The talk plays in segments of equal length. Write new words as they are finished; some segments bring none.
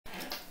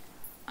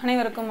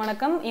அனைவருக்கும்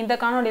வணக்கம். இந்த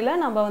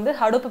காணொளியில் நம்ம வந்து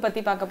Hadoop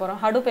பற்றி பார்க்க போகிறோம்.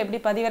 Hadoop எப்படி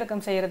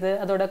பதிவிறக்கம் செய்கிறது,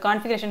 அதோட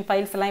கான்ஃபிகரேஷன்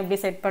ஃபைல்ஸ் எல்லாம் எப்படி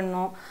செட்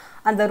பண்ணணும்,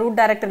 அந்த ரூட்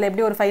டைரக்டரியில்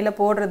எப்படி ஒரு ஃபைலை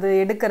போடுறது,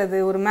 எடுக்கிறது,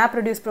 ஒரு மேப்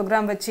ரெடியூஸ்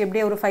ப்ரோக்ராம் வச்சு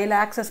எப்படி ஒரு ஃபைலை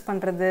ஆக்சஸ்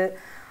பண்ணுறது,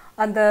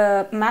 அந்த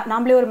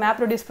நாமளே ஒரு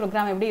மேப் ரெடியூஸ்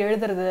ப்ரோக்ராம் எப்படி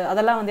எழுதுறது,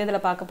 அதெல்லாம் வந்து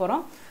இதில் பார்க்க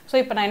போகிறோம். ஸோ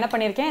இப்போ நான் என்ன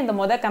பண்ணியிருக்கேன்,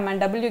 இந்த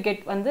கமாண்ட் wget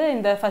வந்து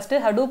இந்த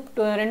ஃபஸ்ட்டு Hadoop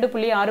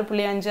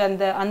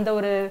 2.6.5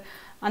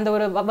 அந்த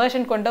ஒரு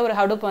வெர்ஷன் கொண்ட ஒரு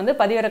Hadoop வந்து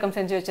பதிவிறக்கம்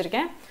செஞ்சு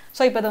வச்சுருக்கேன்.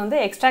 ஸோ இப்போ அதை வந்து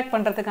எக்ஸ்ட்ராக்ட்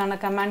பண்ணுறதுக்கான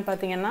கமாண்ட்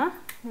பார்த்தீங்கன்னா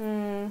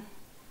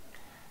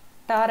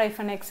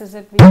tar-xz.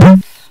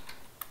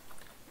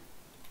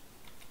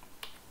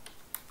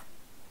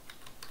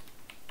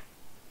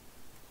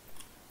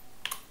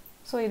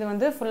 ஸோ இது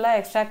வந்து ஃபுல்லாக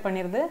எக்ஸ்ட்ராக்ட்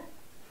பண்ணிடுது.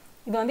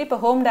 இது வந்து இப்போ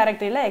ஹோம்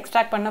டைரக்டரியில்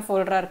எக்ஸ்ட்ராக்ட் பண்ண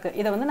ஃபோல்டராக இருக்குது.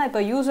 இதை வந்து நான்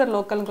இப்போ யூசர்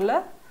லோக்கலுக்குள்ளே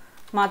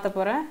மாற்ற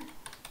போகிறேன்.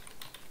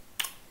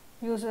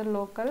 யூசர்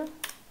லோக்கல்,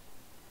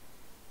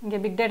 இங்கே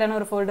பிக் டேட்டான்னு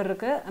ஒரு ஃபோல்டர்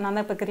இருக்குது, நான்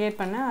தான் இப்போ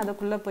க்ரியேட் பண்ணேன்.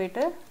 அதுக்குள்ளே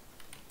போயிட்டு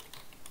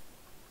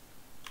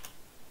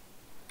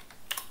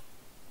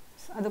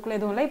அதுக்குள்ளே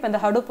எதுவும் இல்லை. இப்போ இந்த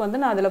Hadoop வந்து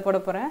நான் அதில் போட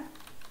போகிறேன்.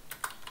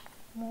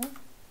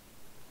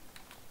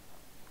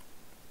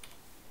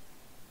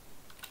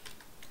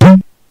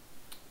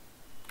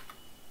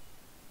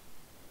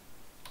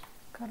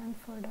 Current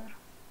folder.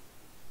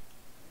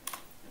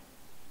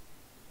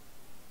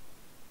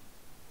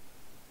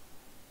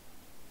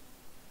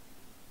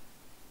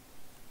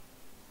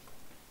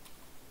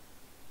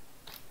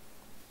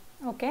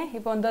 ஓகே,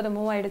 இப்போ வந்து அது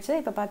மூவ் ஆகிடுச்சு.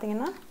 இப்போ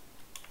பார்த்தீங்கன்னா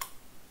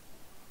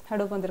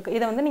Hadoop வந்துருக்கு.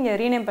 இதை வந்து நீங்கள்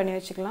ரீநேம் பண்ணி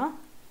வச்சுக்கலாம்.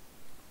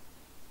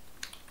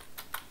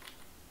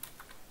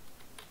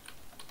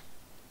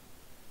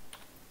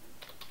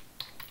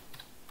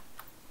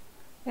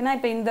 ஏன்னா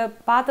இப்போ இந்த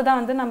பார்த்து தான்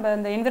வந்து நம்ம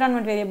இந்த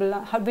என்விரான்மெண்ட்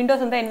வேரியபிள்லாம்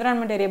விண்டோஸ் வந்து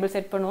என்விரான்மெண்ட் வேரியபிள்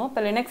செட் பண்ணுவோம்.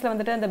 இப்போ லினக்ஸில்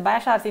வந்துட்டு அந்த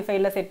பேஷ் ஆர்சி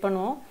ஃபைலில் செட்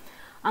பண்ணுவோம்.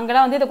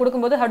 அங்கெல்லாம் வந்து இதை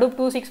கொடுக்கும்போது Hadoop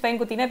 265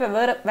 குத்தினா இப்போ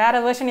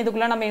வேறு வெர்ஷன்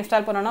இதுக்குள்ளே நம்ம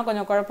இன்ஸ்டால் பண்ணோன்னா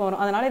கொஞ்சம் குழப்பம்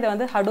வரும். அதனால் இதை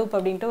வந்து Hadoop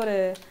அப்படின்ட்டு ஒரு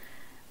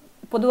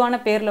பொதுவான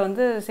பேரில்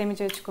வந்து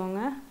சேமித்து வச்சுக்கோங்க.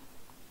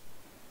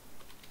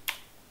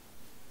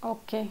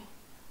 ஓகே,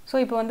 ஸோ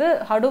இப்போ வந்து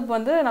Hadoop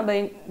வந்து நம்ம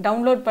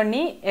டவுன்லோட் பண்ணி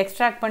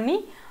எக்ஸ்ட்ராக்ட் பண்ணி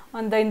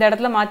இந்த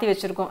இடத்துல மாற்றி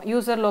வச்சுருக்கோம்.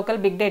 யூசர்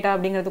லோக்கல் பிக் டேட்டா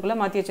அப்படிங்கிறதுக்குள்ளே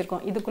மாற்றி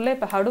வச்சுருக்கோம். இதுக்குள்ளே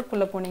இப்போ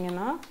Hadoopக்குள்ளே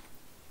போனீங்கன்னா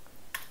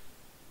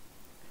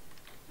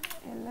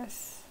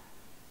எல்எஸ்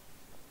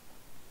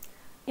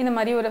இந்த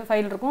மாதிரி ஒரு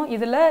ஃபைல் இருக்கும்.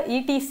 இதில்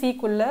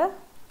ETCக்குள்ளே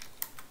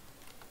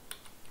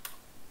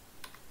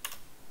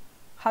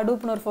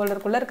Hadoopனு ஒரு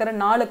ஃபோல்டருக்குள்ளே இருக்கிற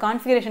 4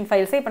 கான்ஃபிகரேஷன்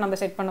ஃபைல்ஸை இப்போ நம்ம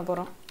செட் பண்ண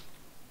போகிறோம்.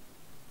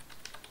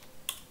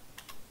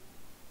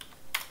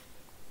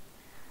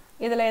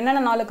 இதில்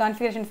என்னென்ன 4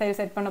 கான்ஃபிகரேஷன் ஃபைல்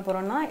செட் பண்ண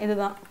போகிறோம்னா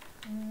இதுதான்.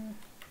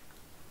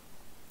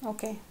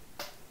 ஓகே,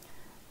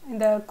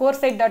 இந்த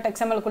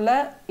coresite.xmlக்குள்ளே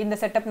இந்த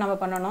செட்டப் நம்ம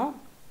பண்ணணும்.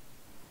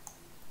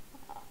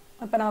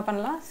 இப்போ நம்ம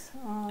பண்ணலாம்.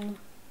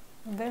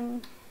 vim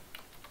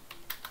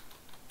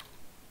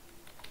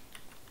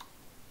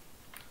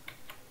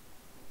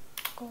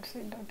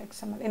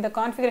coresite.xml இந்த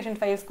கான்ஃபிகரேஷன்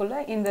ஃபைல்ஸ்க்குள்ளே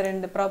இந்த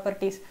 2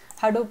 ப்ராப்பர்ட்டிஸ்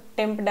Hadoop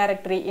temp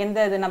டைரக்டரி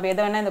இது நம்ம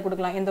எதை வேணால் இந்த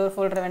கொடுக்கலாம், எந்த ஒரு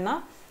ஃபோல்டர்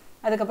வேணால்.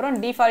 அதுக்கப்புறம்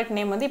டிஃபால்ட்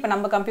நேம் வந்து இப்போ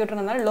நம்ம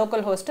கம்ப்யூட்டருங்கிறதுனால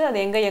லோக்கல் ஹோஸ்ட்டு, அது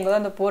எங்கே எங்கேதோ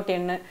அந்த போர்ட்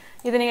என்ன.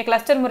 இது நீங்கள்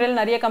கிளஸ்டர் முறையில்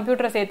நிறைய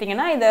கம்ப்யூட்டரை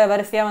சேர்த்திங்கன்னா இதை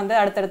வரிசையாக வந்து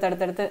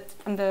அடுத்தடுத்து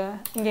அந்த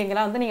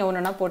இங்கெங்கெல்லாம் வந்து நீங்கள்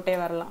ஒன்றுனா போட்டே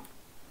வரலாம்.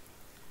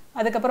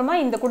 அதுக்கப்புறமா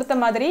இந்த கொடுத்த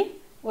மாதிரி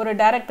ஒரு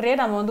டைரக்டரியை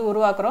நம்ம வந்து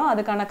உருவாக்குறோம்.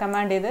 அதுக்கான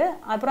கமாண்ட் இது.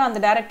 அப்புறம் அந்த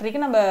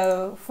டைரக்டரிக்கு நம்ம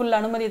ஃபுல்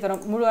அனுமதி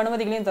தரோம், முழு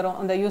அனுமதிகளையும்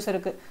தரோம் அந்த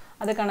யூஸருக்கு.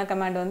 அதுக்கான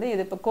கமாண்ட் வந்து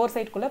இது. இப்போ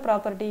கோர்சைட்குள்ளே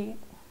ப்ராப்பர்ட்டி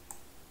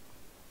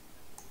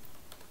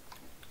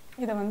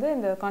இதை வந்து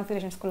இந்த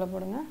கான்ஃபிகரேஷன்ஸ்குள்ளே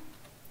போடுங்க.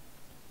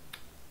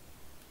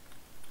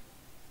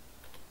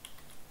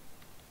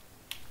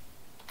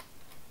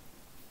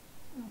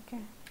 ஓகே,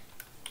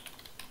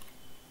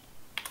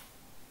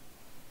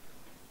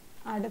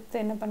 அடுத்து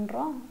என்ன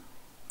பண்ணுறோம்,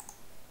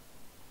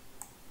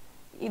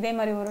 இதே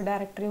மாதிரி ஒரு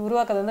டைரக்டரி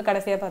உருவாக்குறது வந்து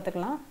கடைசியாக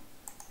பார்த்துக்கலாம்.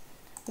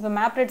 இப்போ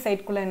மேப்ரெட்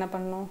சைட்குள்ளே என்ன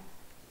பண்ணணும்,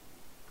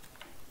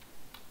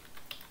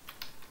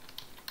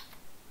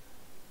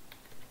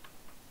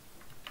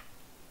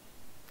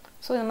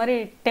 ஸோ இந்த மாதிரி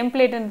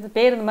டெம்ப்ளேட்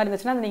பேர் இந்த மாதிரி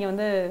இருந்துச்சுன்னா அது நீங்கள்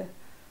வந்து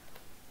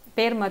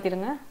பேர்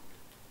மாற்றிடுங்க.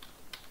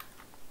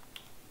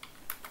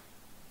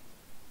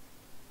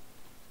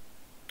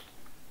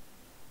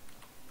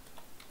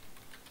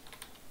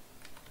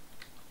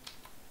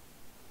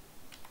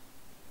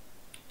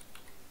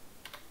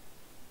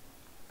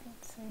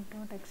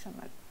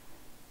 .xml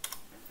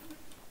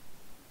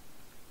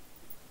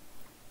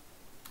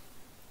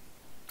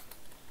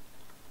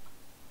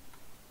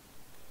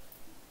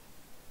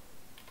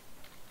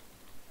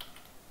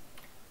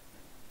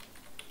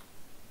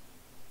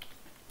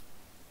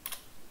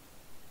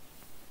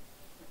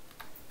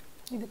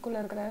இதுக்குள்ளே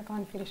இருக்கிற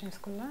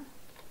கான்ஃபிகரேஷன்ஸ்குள்ளே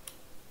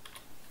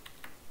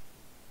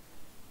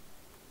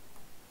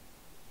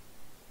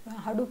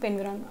Hadoop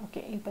என்விரான்மெண்ட்.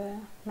 ஓகே, இப்போ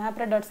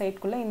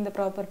mapred.siteக்குள்ளே இந்த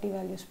ப்ராப்பர்ட்டி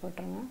வேல்யூஸ்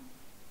போட்டுருங்க.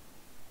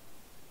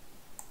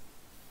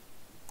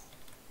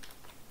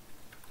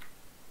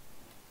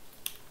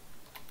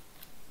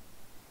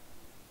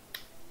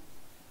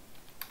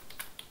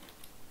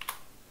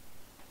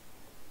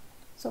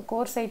 So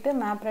core site,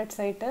 மேப்ரெட்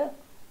site,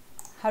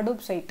 Hadoop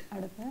side.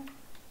 அடுத்து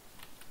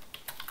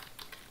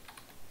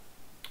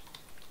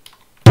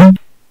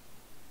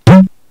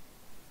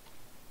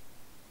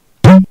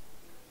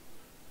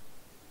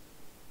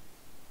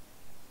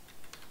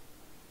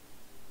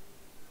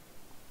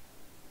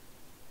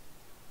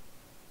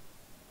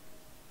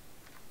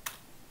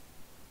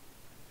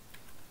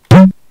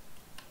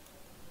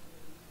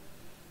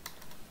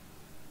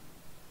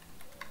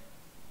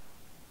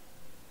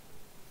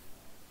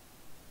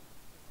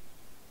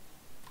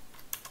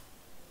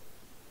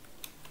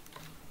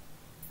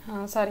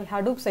சாரி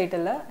Hadoop சைட்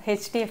இல்லை,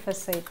 HDFS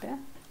சைட்டு.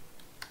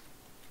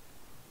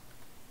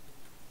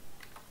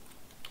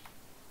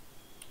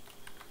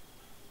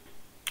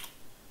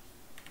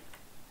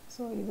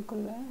 ஸோ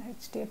இதுக்குள்ள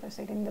HDFS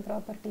சைட் இந்த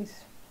ப்ராப்பர்ட்டிஸ்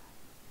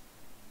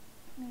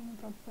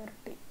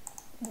ப்ராப்பர்ட்டி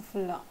இது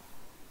ஃபுல்லாக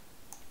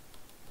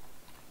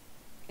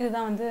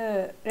இதுதான் வந்து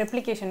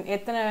ரெப்ளிகேஷன்,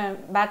 எத்தனை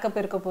பேக்கப்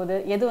இருக்க போகுது,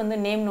 எது வந்து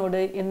நேம்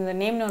நோடு, இந்த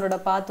நேம் நோடோட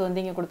பாத்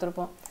வந்து இங்கே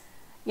கொடுத்துருப்போம்.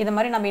 இது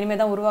மாதிரி நம்ம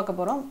இனிமேல் தான் உருவாக்க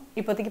போகிறோம்.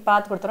 இப்போதைக்கு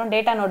பாத் கொடுத்துறோம்.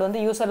 டேட்டா நோடு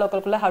வந்து யூசர்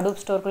லோக்கலுக்குள்ளே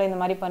Hadoop ஸ்டோருக்குள்ளே இந்த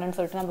மாதிரி பண்ணுன்னு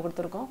சொல்லிட்டு நம்ம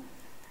கொடுத்துருக்கோம்.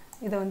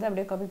 இதை வந்து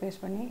அப்படியே காப்பி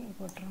பேஸ்ட் பண்ணி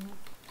போட்டுருங்க.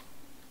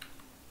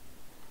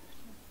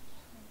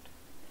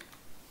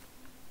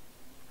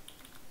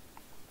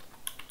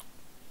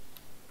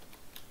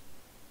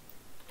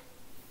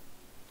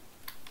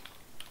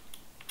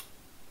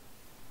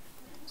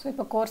 ஸோ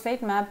இப்போ core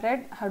side,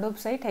 மேப்ரெட், Hadoop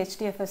side,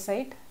 HDFS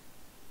side.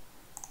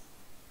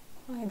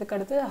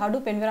 இதுக்கடுத்து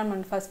Hadoop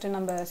என்விரான்மெண்ட் ஃபஸ்ட்டு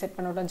நம்ம செட்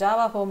பண்ணிவிட்டோம்.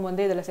 ஜாவா ஹோம்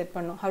வந்து இதில் செட்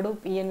பண்ணோம்.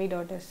 Hadoop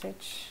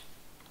env.sh.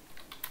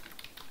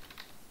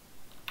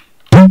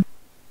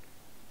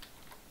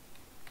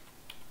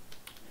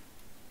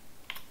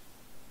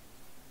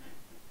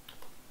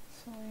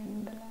 ஸோ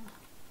எண்டில்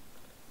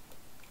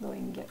இதோ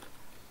இங்கே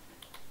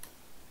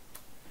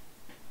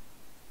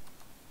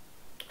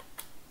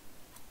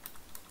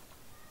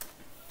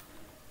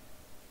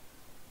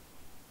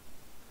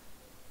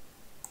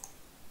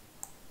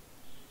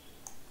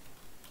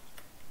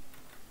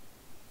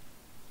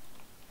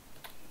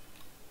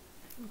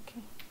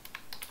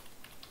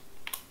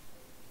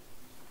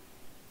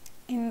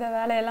இந்த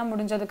வேலையெல்லாம்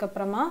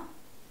முடிஞ்சதுக்கப்புறமா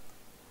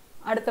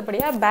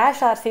அடுத்தபடியாக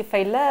பேஷ் ஆர்சி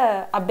ஃபைலில்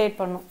அப்டேட்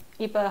பண்ணும்.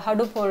 இப்போ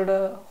Hadoopோட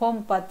ஹோம்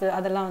பார்த்து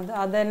அதெல்லாம் வந்து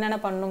அதை என்னென்ன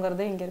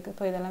பண்ணுங்கிறது இங்கே இருக்குது.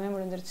 ஸோ இதெல்லாமே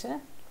முடிஞ்சிருச்சு.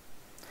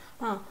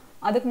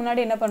 அதுக்கு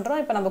முன்னாடி என்ன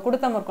பண்ணுறோம், இப்போ நம்ம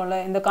கொடுத்த இருக்கோம்ல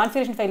இந்த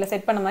கான்ஃபிகரேஷன் ஃபைலில்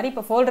செட் பண்ண மாதிரி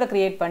இப்போ ஃபோல்டரை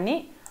க்ரியேட் பண்ணி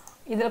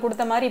இதில்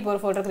கொடுத்த மாதிரி இப்போ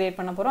ஒரு ஃபோல்டர் க்ரியேட்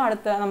பண்ண போகிறோம்.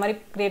 அடுத்து அந்த மாதிரி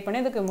க்ரியேட்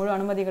பண்ணி இதுக்கு முழு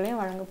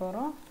அனுமதிகளையும் வழங்க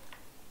போகிறோம்.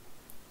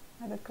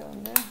 அதுக்கு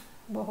வந்து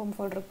ஹோம்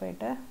ஃபோல்டருக்கு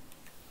போயிட்டு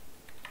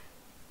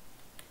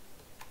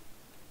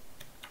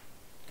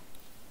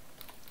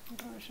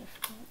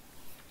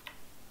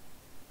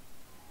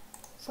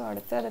ஸோ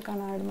அடுத்து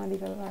அதுக்கான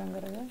அனுமதிகள்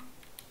வழங்குறது.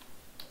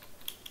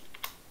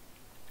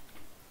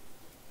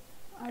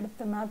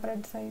 அடுத்து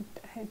மேப்ரெட் சைட்,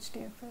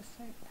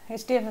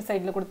 HDFS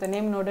சைட்டில் கொடுத்த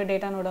நேம் நோடு,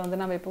 டேட்டா நோடை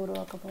வந்து நம்ம இப்போ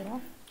உருவாக்க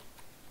போகிறோம்.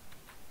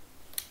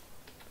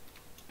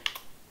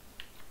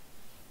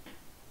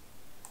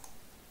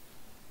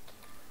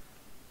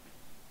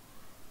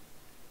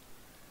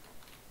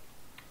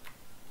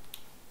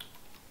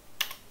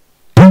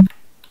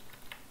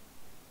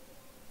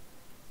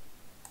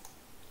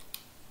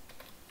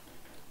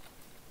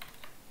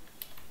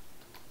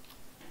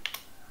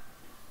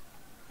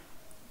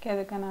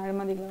 அதுக்கான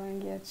அனுமதிகளை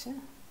வழங்கியாச்சு.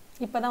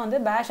 இப்போ தான் வந்து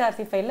பேஷ்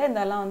ஆர்சி ஃபைலில்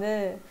இதெல்லாம் வந்து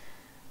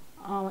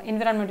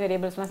என்விரான்மெண்ட்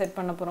வேரியபிள்ஸ்லாம் செட்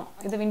பண்ண போகிறோம்.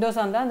 இது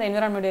விண்டோஸாக இருந்தால் அந்த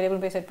என்விரான்மெண்ட்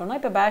வேரியபிள் போய் செட் பண்ணோம்.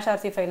 இப்போ பேஷ்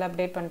ஆர்சி ஃபைலில்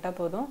அப்டேட் பண்ணிட்டா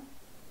போதும்.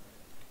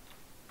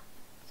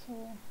 ஸோ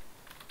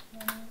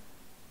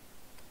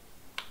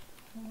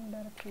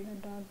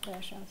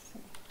 .bashrc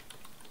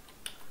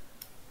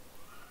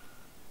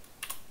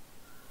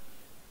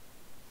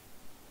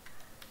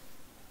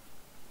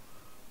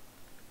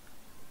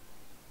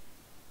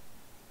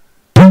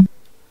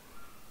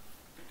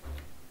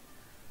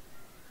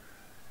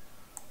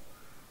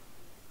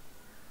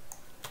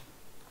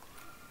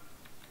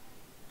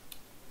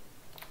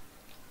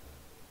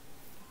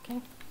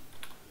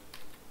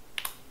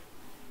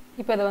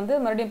இப்போ இதை வந்து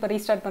மறுபடியும் இப்போ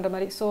ரீஸ்டார்ட் பண்ணுற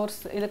மாதிரி சோர்ஸ்,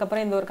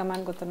 இதுக்கப்புறம் இந்த ஒரு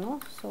கமாண்ட் கொடுத்துடணும்.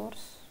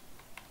 Source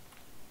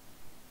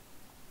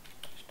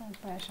start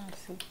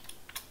bashrc.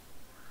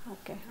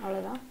 ஓகே,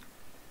 அவ்வளோதான்.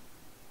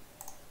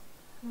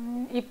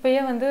 இப்போயே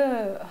வந்து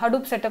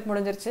Hadoop செட்டப்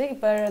முடிஞ்சிருச்சு.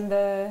 இப்போ இந்த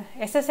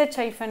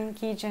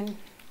SSH-keygen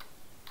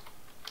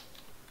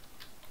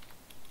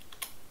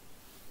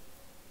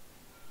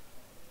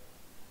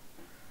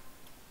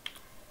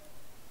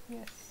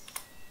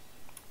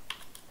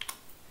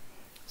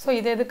ஸோ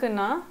இது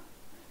எதுக்குன்னா,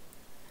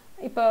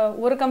 இப்போ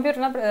ஒரு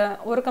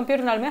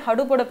கம்ப்யூட்டர்னாலுமே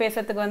Hadoopோட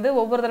பேசுறதுக்கு வந்து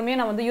ஒவ்வொரு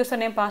தடவையும் நான் வந்து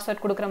யூசர் நேம்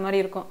பாஸ்வேர்ட் கொடுக்குற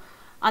மாதிரி இருக்கும்.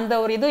 அந்த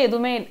ஒரு இது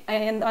எதுவுமே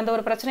அந்த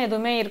ஒரு பிரச்சனை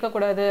எதுவுமே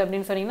இருக்கக்கூடாது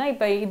அப்படின்னு சொன்னீங்கன்னா,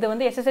 இப்போ இது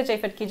வந்து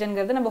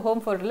SSH-keygenங்கிறது நம்ம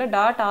ஹோம் ஃபோல்டரில்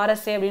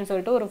 .rsa அப்படின்னு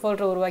சொல்லிட்டு ஒரு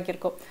ஃபோல்டர்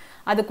உருவாக்கியிருக்கோம்.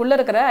 அதுக்குள்ளே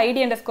இருக்கிற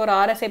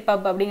ID_RSA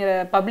pub அப்படிங்கிற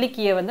பப்ளிக்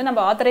கீயை வந்து நம்ம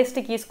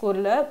ஆத்தரைஸ்டு கீ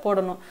ஸ்கோரில்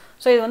போடணும்.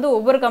 ஸோ இது வந்து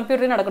ஒவ்வொரு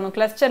கம்ப்யூட்டரையும் நடக்கணும்.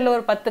 கிளஸ்டரில்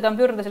ஒரு 10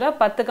 கம்ப்யூட்டர் இருந்துச்சுன்னா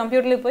 10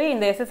 கம்ப்யூட்டர்லேயும் போய்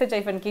இந்த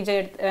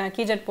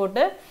SSH-keygen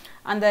போட்டு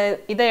அந்த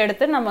இதை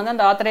எடுத்து நம்ம வந்து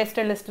அந்த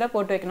ஆத்தரைஸ்டு லிஸ்ட்டில்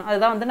போட்டு வைக்கணும்.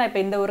 அதுதான் வந்து நான்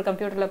இப்போ இந்த ஒரு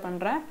கம்ப்யூட்டரில்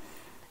பண்ணுறேன்.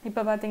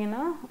 இப்போ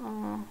பார்த்தீங்கன்னா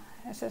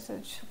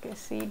SSH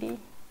CD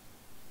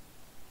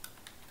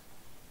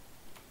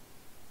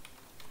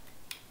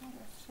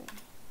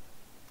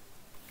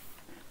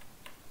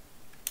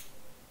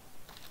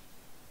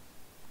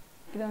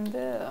இது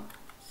வந்து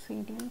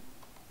cd.ssh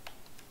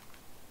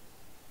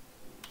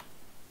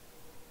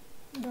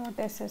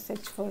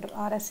ஃபோல்டர்,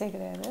 RSA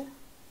கிடையாது.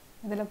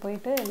 இதில்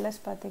போயிட்டு LS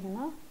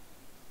பார்த்தீங்கன்னா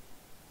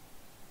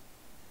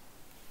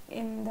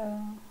இந்த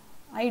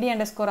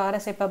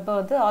ID_RSA பப்பை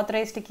வந்து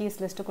ஆத்தரைஸ்டு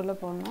கீஸ் லிஸ்ட்டுக்குள்ளே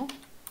போடணும்.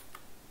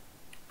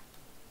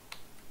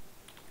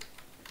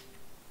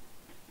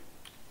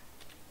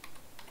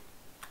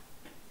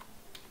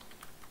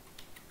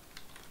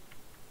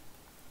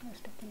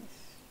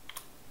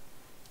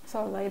 ஸோ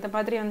இதை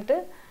மாதிரி வந்துட்டு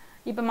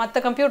இப்போ மற்ற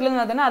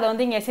கம்ப்யூட்டர்லேருந்து வந்தோன்னா அதை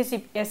வந்து இங்கே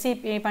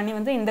எஸ்சிபி பண்ணி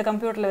வந்து இந்த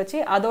கம்ப்யூட்டரில் வச்சு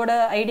அதோட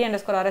ஐடி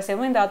அண்டர்ஸ்கோர்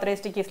RSAவும் இந்த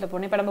ஆத்தரைஸ்டு கீஸில்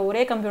போடணும். இப்போ நம்ம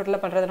ஒரே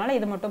கம்ப்யூட்டரில் பண்ணுறதுனால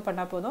இது மட்டும்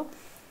பண்ணால் போதும்.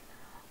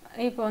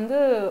 இப்போ வந்து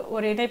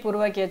ஒரு இணைப்பு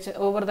உருவாக்கியாச்சு.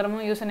 ஒவ்வொரு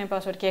தரமும் யூசர் நேம்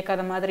பாஸ்வேர்ட்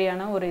கேட்காத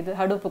மாதிரியான ஒரு இது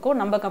ஹடூப்புக்கும்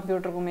நம்ம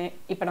கம்ப்யூட்டருக்குமே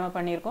இப்போ நம்ம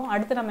பண்ணியிருக்கோம்.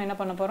 அடுத்து நம்ம என்ன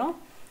பண்ண போகிறோம்,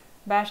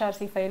 பேஷ்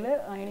RC file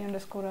ID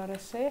underscore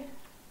RSA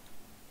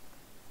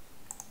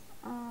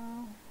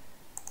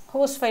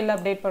host ஃபைலில்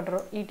அப்டேட்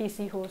பண்ணுறோம்.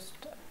 etc host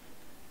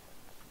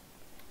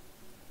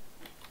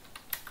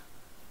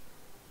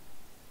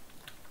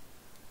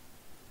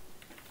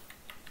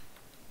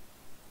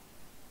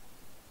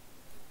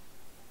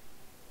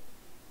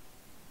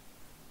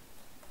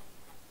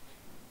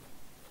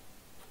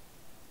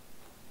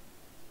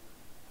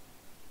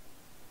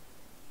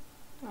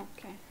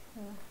okay.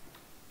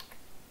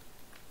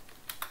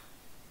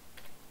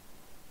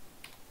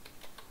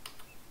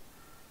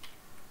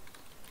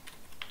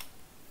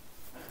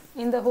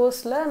 இந்த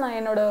ஹோஸ்ட்டில் நான்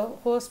என்னோட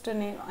ஹோஸ்ட்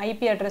நேம்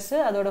ஐபி அட்ரஸ்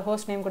அதோட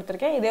ஹோஸ்ட் நேம்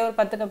கொடுத்துருக்கேன். இதே ஒரு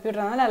 10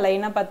 கம்ப்யூட்டர்னால நான்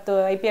லைனாக 10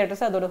 ஐபி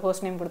அட்ரஸ் அதோட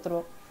ஹோஸ்ட் நேம்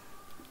கொடுத்துருவோம்.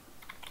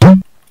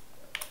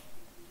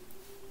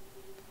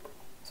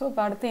 ஸோ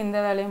இப்போ அடுத்து இந்த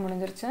வேலையும்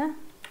முடிஞ்சிருச்சு.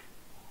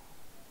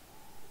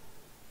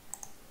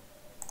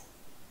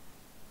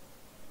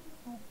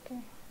 ஓகே,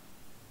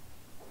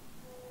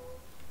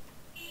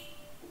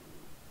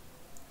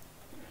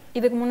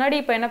 இதுக்கு முன்னாடி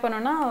இப்போ என்ன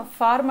பண்ணோம்னா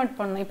ஃபார்மட்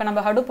பண்ணணும். இப்போ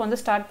நம்ம ஹடூப்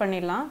வந்து ஸ்டார்ட்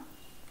பண்ணிடலாம்.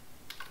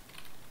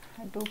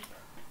 ஹடூப்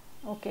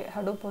ஓகே,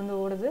 ஹடூப் வந்து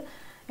ஓடுது.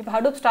 இப்போ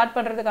ஹடூப் ஸ்டார்ட்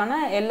பண்ணுறதுக்கான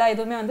எல்லா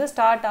இதுவுமே வந்து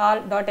ஸ்டார்ட்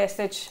ஆல்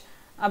 .sh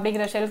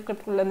அப்படிங்கிற ஷெல்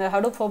ஸ்கிரிப்ட்குள்ளே இந்த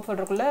ஹடூப் ஹோப்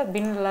ஃபோல்டருக்குள்ளே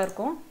பின்லாம்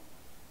இருக்கும்.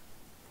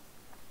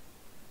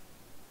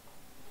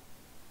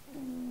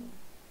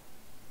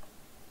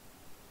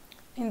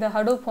 இந்த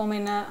ஹடூப் ஹோம்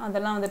என்ன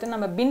அதெல்லாம் வந்துட்டு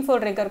நம்ம பின்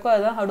ஃபோல்டர் எங்கே இருக்கோ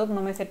அதுதான் ஹடூப்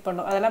நம்ம செட்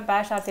பண்ணோம். அதெல்லாம்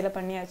பேஷ் RCயில்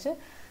பண்ணியாச்சு.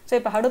 ஸோ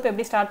இப்போ ஹடூப்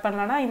எப்படி ஸ்டார்ட்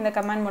பண்ணலான்னா இந்த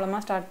கமாண்ட்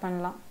மூலமாக ஸ்டார்ட்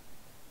பண்ணலாம்.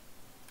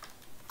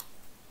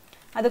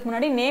 அதுக்கு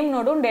முன்னாடி நேம்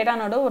நோடும் டேட்டா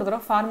நோடும் ஒரு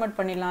தடவை ஃபார்மட்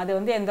பண்ணிடலாம். அது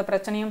வந்து எந்த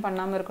பிரச்சனையும்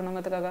பண்ணாமல்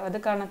இருக்கணுங்கிறதுக்காக.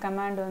 அதுக்கான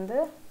கமாண்ட் வந்து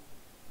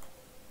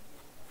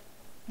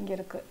இங்கே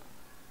இருக்குது.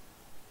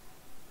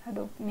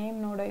 Hadoop name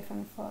note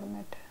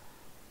format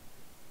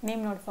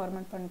name note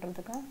format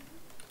பண்ணுறதுக்கு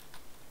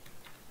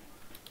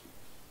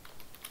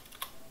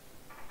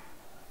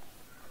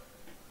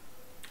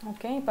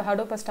ஓகே. இப்போ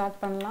ஹடூப்பை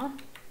ஸ்டார்ட் பண்ணலாம்.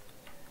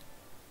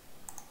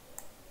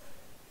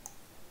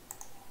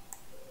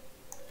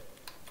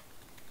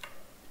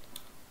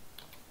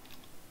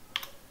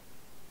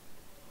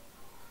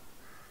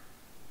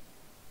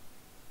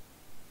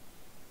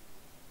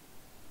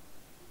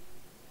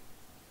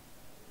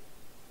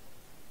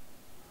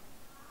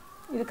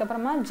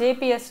 இதுக்கப்புறமா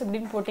JPS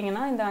அப்படின்னு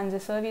போட்டிங்கன்னா இந்த 5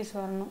 சர்வீஸ்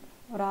வரணும்,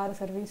 ஒரு 6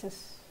 சர்வீசஸ்.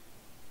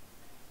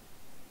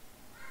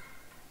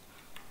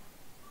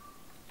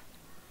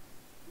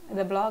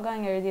 இதை பிளாகாக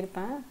இங்கே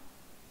எழுதியிருப்பேன்.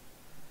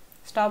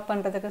 ஸ்டாப்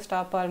பண்ணுறதுக்கு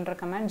ஸ்டாப் ஆல்ன்ற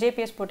கமாண்ட்.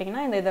 JPS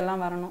போட்டிங்கன்னா இந்த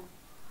இதெல்லாம் வரணும்.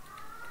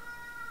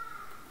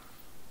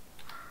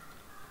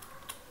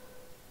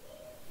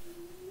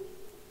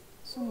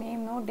 So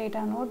name note,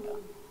 data note,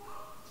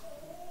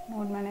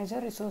 note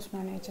manager, resource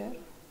manager.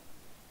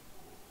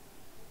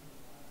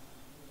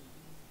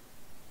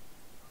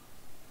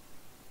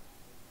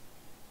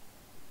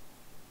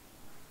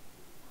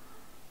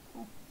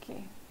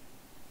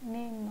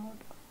 Name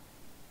note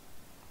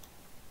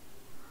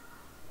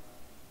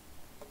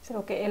சரி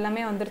ஓகே,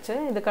 எல்லாமே வந்துருச்சு.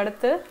 இதுக்கு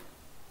அடுத்து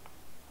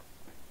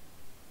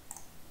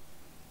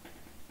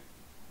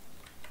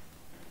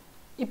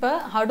இப்போ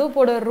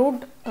ஹடூப்போட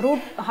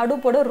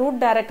ரூட்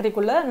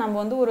டைரக்டரிக்குள்ளே நம்ம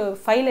வந்து ஒரு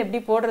ஃபைல்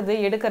எப்படி போடுறது,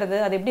 எடுக்கிறது,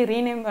 அதை எப்படி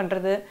ரீநேம்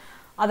பண்ணுறது,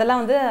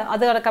 அதெல்லாம் வந்து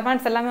அதோட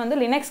கமாண்ட்ஸ் எல்லாமே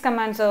வந்து லினக்ஸ்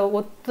கமாண்ட்ஸை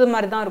ஒத்து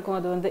மாதிரி தான் இருக்கும்.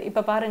 அது வந்து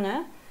இப்போ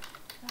பாருங்கள்,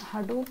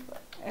 ஹடூப்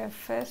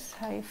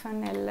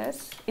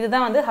fs-ls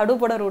இதுதான் வந்து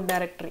ஹடூப்போட ரூட்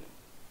டைரக்டரி.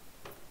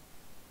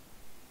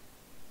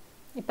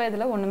 இப்போ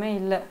இதில் ஒன்றுமே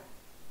இல்லை.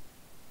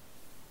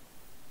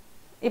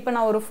 இப்போ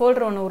நான் ஒரு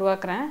ஃபோல்டர் ஒன்று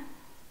உருவாக்குறேன்.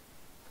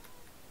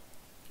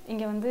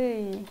 இங்கே வந்து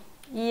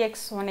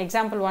ex1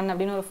 example1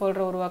 அப்படின்னு ஒரு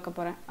ஃபோல்டரை உருவாக்க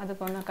போகிறேன்.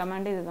 அதுக்கு வந்து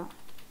கமாண்ட் இதுதான்.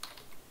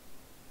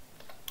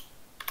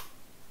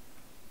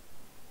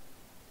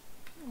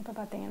 இப்போ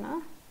பார்த்தீங்கன்னா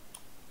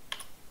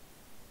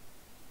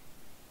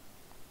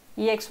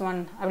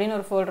ex1 அப்படின்னு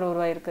ஒரு ஃபோல்டர்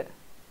உருவாயிருக்கு.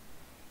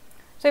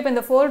 ஸோ இப்போ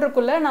இந்த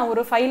ஃபோல்டருக்குள்ளே நான்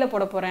ஒரு ஃபைலை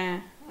போட போகிறேன்.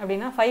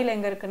 அப்படின்னா ஃபைல்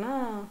எங்கே இருக்குன்னா,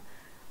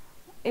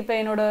 இப்போ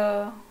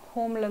என்னோடய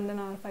ஹோம்லேருந்து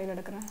நான் ஒரு ஃபைல்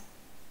எடுக்கிறேன்.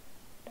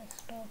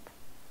 டெஸ்க்டாப்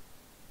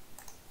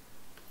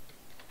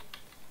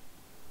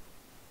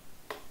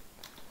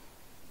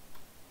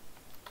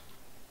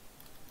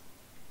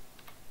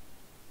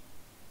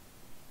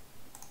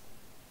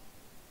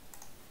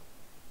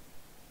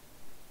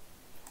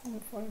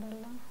ஹோம்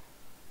ஃபோல்டரில்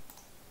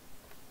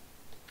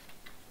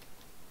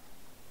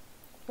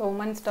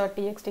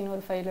womans.txt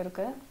ஒரு ஃபைல்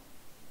இருக்குது.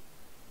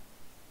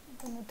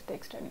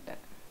 Text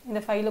editor. இந்த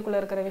ஃபைலுக்குள்ளே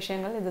இருக்கிற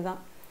விஷயங்கள்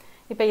இதுதான்.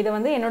 இப்போ இது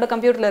வந்து என்னோட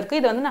கம்ப்யூட்டரில் இருக்குது.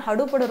 இது வந்து நான்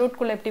ஹடூப்போட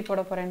ரூட்குள்ளே எப்படி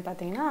போட போகிறேன்னு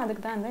பார்த்தீங்கன்னா,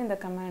 அதுக்கு தான் வந்து இந்த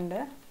கமாண்டு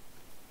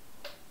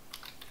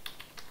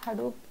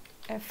hadoop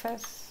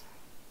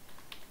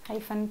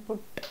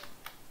fs-put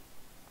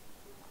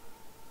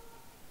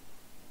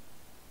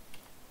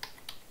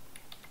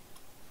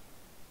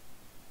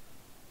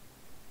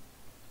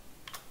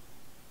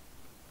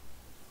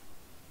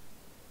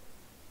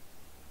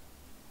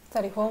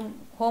சாரி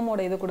ஹோமோட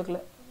இது கொடுக்கல,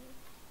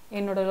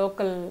 என்னோட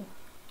லோக்கல்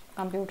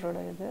கம்ப்யூட்டரோட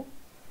இது.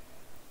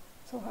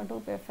 So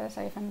Hadoop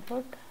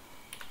fs-put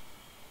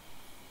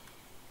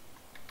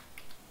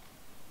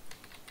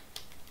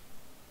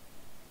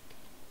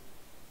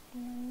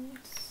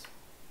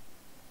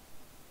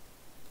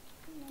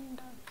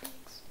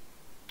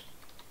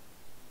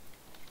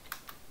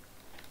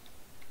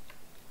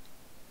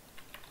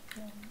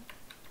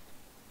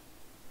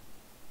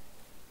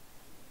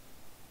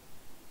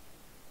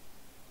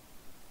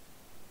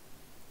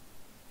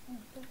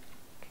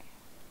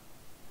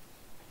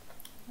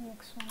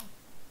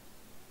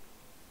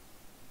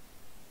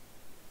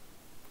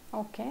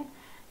okay.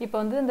 இப்போ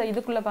வந்து இந்த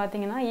இதுக்குள்ளே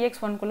பார்த்தீங்கன்னா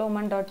ex1குள்ளே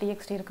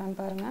woman.txt இருக்கான்னு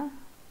பாருங்கள்.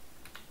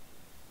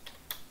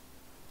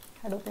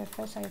 Hadoop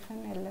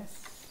fs-ls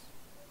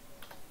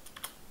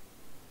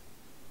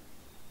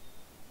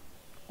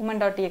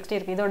woman.txt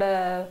இருக்குது.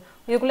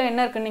 இதுக்குள்ளே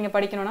என்ன இருக்குன்னு நீங்கள்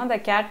படிக்கணும்னா அந்த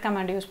cat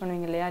கமாண்ட் யூஸ்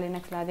பண்ணுவீங்க இல்லையா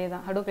லினக்ஸில், அதே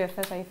தான். Hadoop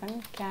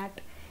fs-cat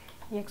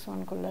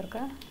ex1குள்ளே இருக்க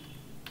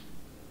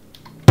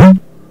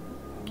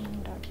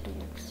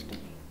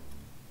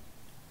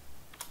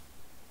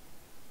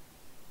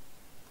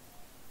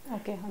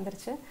ஓகே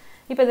வந்துருச்சு.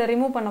 இப்போ இதை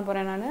ரிமூவ் பண்ண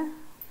போகிறேன் நான்.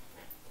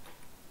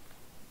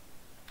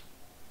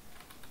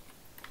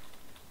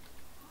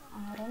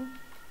 ஆரம்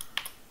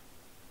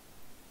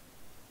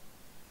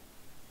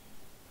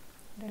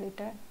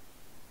டெலிட்டட்.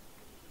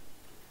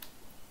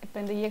 இப்போ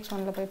இந்த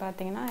ex1ல போய்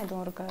பார்த்தீங்கன்னா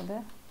எதுவும் இருக்காது.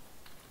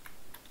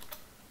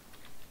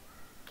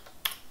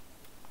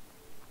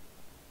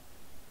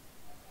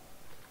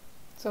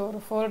 ஸோ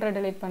ஒரு ஃபோல்டரை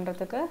டெலீட்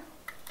பண்ணுறதுக்கு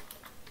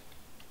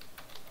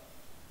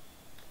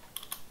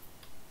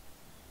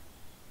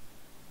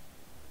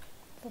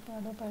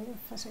Hadoop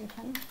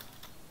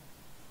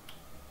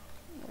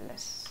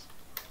fs-ls.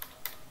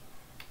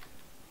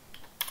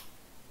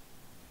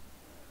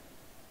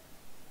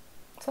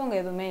 ஸோ அங்கே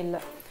எதுவுமே இல்லை.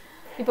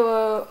 இப்போ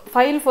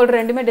ஃபைல் ஃபோல்டர்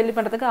ரெண்டுமே டெலிட்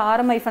பண்ணுறதுக்கு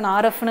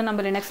rm-rfன்னு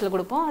நம்ம லினக்ஸில்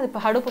கொடுப்போம். அது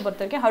இப்போ Hadoop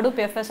பொறுத்த வரைக்கும்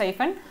Hadoop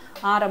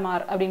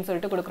fs-rmr அப்படின்னு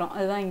சொல்லிட்டு கொடுக்குறோம்.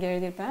 அதுதான் இங்கே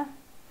எழுதியிருப்பேன்.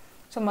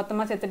 ஸோ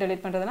மொத்தமாக சேர்த்து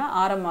டெலிட் பண்ணுறதுனா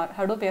RMR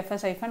Hadoop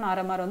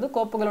fs-rmr வந்து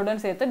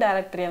கோப்புகளுடன் சேர்த்து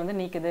டைரக்டரியை வந்து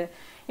நீக்குது.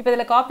 இப்போ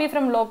இதில் காப்பி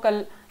ஃப்ரம் லோக்கல்,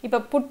 இப்போ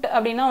புட்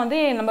அப்படின்னா வந்து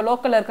நம்ம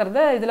லோக்கலில்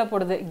இருக்கிறத இதில்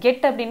போடுது.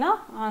 கெட் அப்படின்னா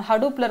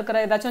ஹடூப்பில் இருக்கிற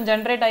ஏதாச்சும்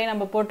ஜென்ரேட் ஆகி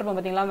நம்ம போட்டுருப்போம்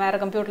பார்த்தீங்களா,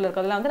 வேறு கம்ப்யூட்டரில்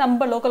இருக்கிறதுல வந்து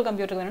நம்ம லோக்கல்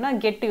கம்ப்யூட்டருக்கு வேணும்னா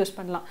கெட் யூஸ்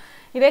பண்ணலாம்.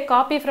 இதே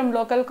காப்பி ஃப்ரம்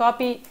லோக்கல்,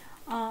 காப்பி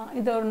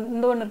இது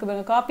இந்த ஒன்று இருக்குது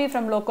பாருங்க, காப்பி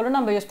ஃப்ரம் லோக்கலும்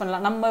நம்ம யூஸ்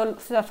பண்ணலாம். நம்ம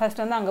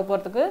ஃபர்ஸ்ட் வந்து அங்கே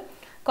போகிறதுக்கு,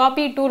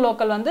 காப்பி டு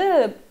லோக்கல் வந்து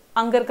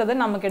அங்கே இருக்கிறது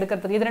நமக்கு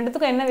எடுக்கிறதுக்கு. இது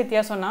ரெண்டுத்துக்கும் என்ன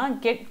வித்தியாசம்னா,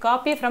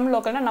 காப்பி ஃப்ரம்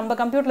லோக்கல்னா நம்ம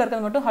கம்ப்யூட்டரில்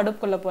இருக்கிறது மட்டும்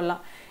ஹடூப்குள்ளே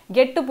போடலாம்.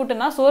 கெட்டு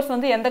புட்டுனா சோர்ஸ்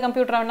வந்து எந்த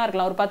கம்ப்யூட்டராக வேணா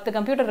இருக்கலாம். ஒரு 10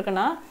 கம்ப்யூட்டர்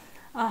இருக்குன்னா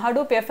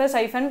Hadoop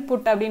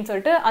fs-put அப்படின்னு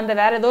சொல்லிட்டு அந்த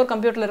வேறு ஏதோ ஒரு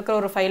கம்ப்யூட்டரில் இருக்கிற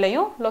ஒரு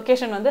ஃபைலையும்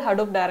லொக்கேஷன் வந்து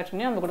Hadoop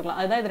டைரக்ஷனையும் நம்ம கொடுக்கலாம்.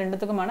 அதுதான் இது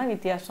ரெண்டுத்துக்குமான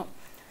வித்தியாசம்.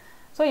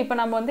 ஸோ இப்போ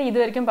நம்ம வந்து இது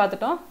வரைக்கும்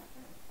பார்த்துட்டோம்.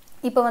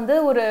 இப்போ வந்து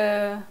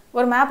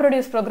ஒரு மேப்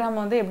ரெடியூஸ்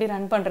ப்ரோக்ராம் வந்து எப்படி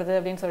ரன் பண்ணுறது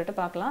அப்படின்னு சொல்லிட்டு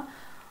பார்க்கலாம்.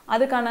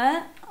 அதுக்கான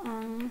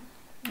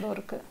இதோ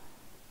இருக்குது,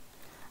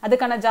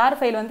 அதுக்கான ஜார்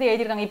ஃபைல் வந்து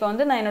எழுதியிருக்காங்க. இப்போ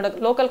வந்து நான் என்னோட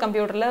லோக்கல்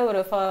கம்ப்யூட்டரில் ஒரு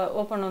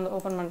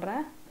ஓப்பன்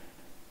பண்ணுறேன்.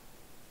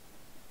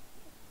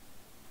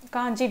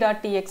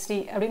 kanji.txt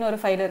அப்படின்னு ஒரு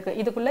ஃபைல் இருக்குது.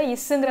 இதுக்குள்ளே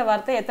இஸ்ங்கிற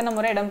வார்த்தை எத்தனை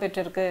முறை இடம்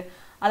பெற்றிருக்கு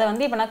அதை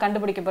வந்து இப்போ நான்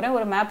கண்டுபிடிக்க போகிறேன்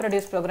ஒரு மேப்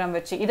ரெடியூஸ் ப்ரோக்ராம்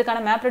வச்சு.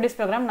 இதுக்கான மேப் ரெடியூஸ்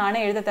ப்ரோக்ராம் நானே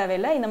எழுத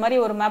தேவையில்லை. இந்த மாதிரி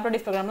ஒரு மேப்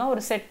ரெடியூஸ் ப்ரோக்ராம்லாம்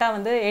ஒரு செட்டாக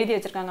வந்து எழுதி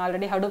வச்சிருக்காங்க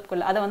ஆல்ரெடி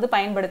ஹடூப்குள்ளே. அதை வந்து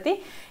பயன்படுத்தி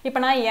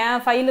இப்போ நான்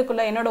என்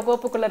ஃபைலுக்குள்ளே என்னோட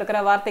கோப்புக்குள்ளே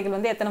இருக்கிற வார்த்தைகள்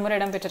வந்து எத்தனை முறை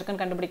இடம்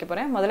பெற்றிருக்குன்னு கண்டுபிடிக்க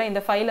போகிறேன். முதல்ல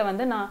இந்த ஃபைலை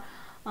வந்து நான்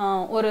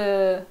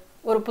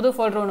ஒரு புது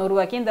ஃபோல்டர் ஒன்று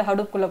உருவாக்கி இந்த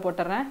ஹடூப்குள்ளே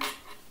போட்டுறேன்.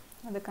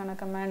 அதுக்கான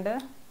கமாண்டு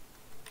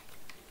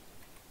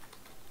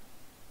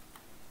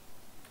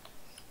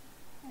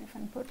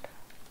 -put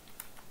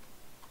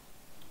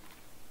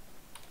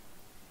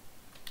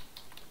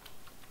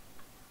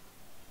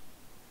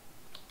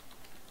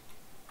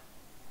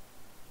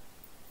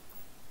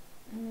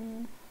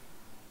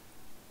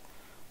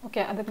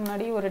ஓகே. அதுக்கு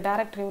முன்னாடி ஒரு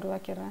டைரக்டரி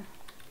உருவாக்கிடுறேன்.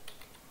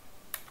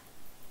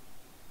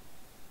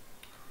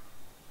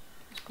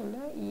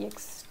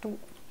 ex2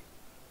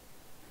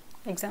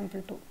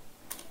 example2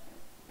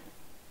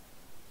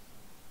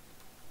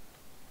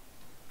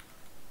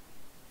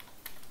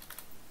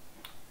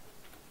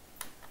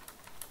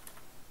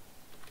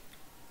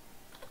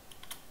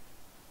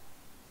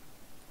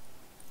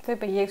 ஸோ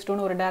இப்போ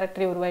ex2ன்னு ஒரு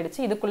டைரக்டரி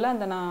உருவாயிடுச்சு. இதுக்குள்ளே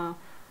அந்த நான்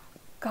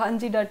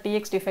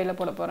kanji.txt ஃபைலை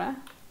போட போகிறேன்.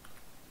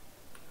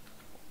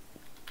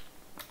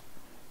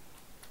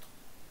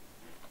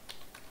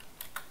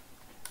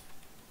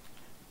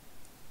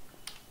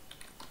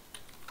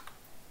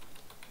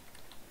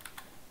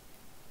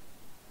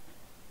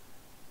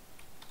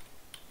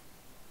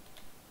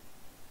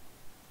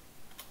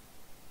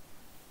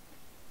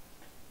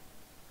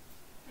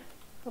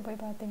 இப்போ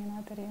போய் பார்த்தீங்கன்னா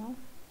தெரியும்.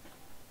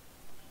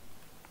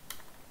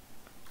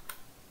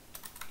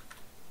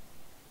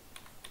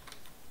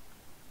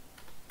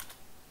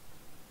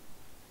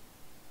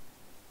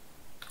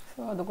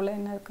 ஸோ அதுக்குள்ளே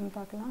என்ன இருக்குன்னு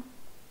பார்க்கலாம்.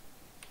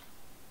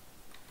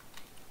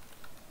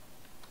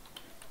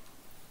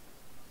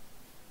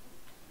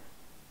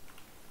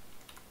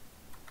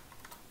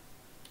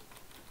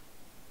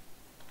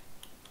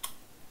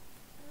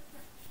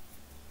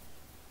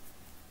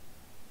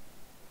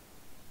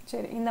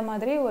 சரி, இந்த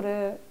மாதிரி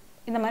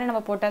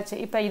நம்ம போட்டாச்சு.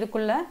 இப்போ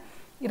இதுக்குள்ளே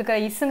இருக்கிற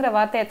இஸ்ங்கிற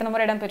வார்த்தை எத்தனை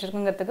முறை இடம்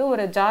பெற்றிருக்குங்கிறதுக்கு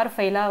ஒரு ஜார்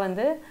ஃபைலாக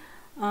வந்து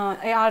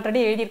ஆல்ரெடி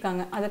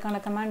எழுதியிருக்காங்க.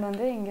 அதுக்கான கமாண்ட்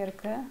வந்து இங்கே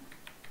இருக்கு.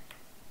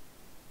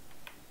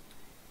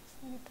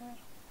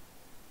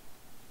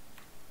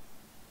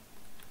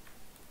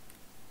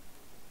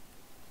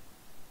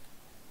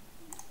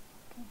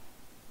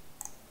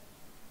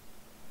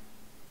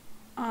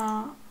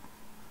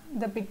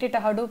 இந்த பிக்டேட்டா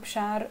Hadoop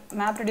share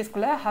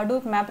MapReduceக்குள்ள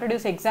Hadoop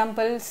MapReduce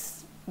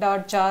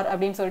examples.jar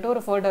அப்படின்னு சொல்லிட்டு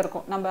ஒரு ஃபோல்டர்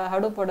இருக்கும். நம்ம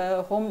Hadoopோட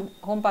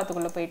ஹோம்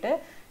பாத்துக்குள்ளே போயிட்டு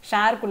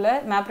ஷேருக்குள்ளே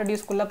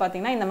MapReduceக்குள்ளே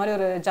பார்த்தீங்கன்னா இந்த மாதிரி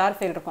ஒரு ஜார்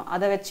ஃபைல் இருக்கும்.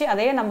 அதை வச்சு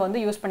அதையே நம்ம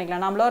வந்து யூஸ்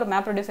பண்ணிக்கலாம். நம்மள ஒரு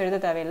MapReduce எழுத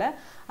தேவையில்லை.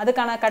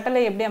 அதுக்கான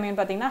கட்டளை எப்படி அமையும்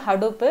பார்த்தீங்கன்னா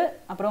Hadoop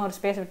அப்புறம் ஒரு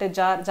ஸ்பேஸ் விட்டு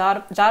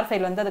ஜார்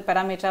ஃபைல் வந்து அது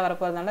பெராமீட்டராக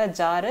வரப்போகிறதுனால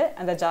ஜாரு,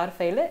 அந்த ஜார்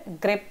ஃபைலு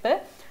கிரெப்பு,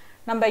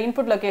 நம்ம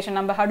இன்புட் லொக்கேஷன்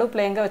நம்ம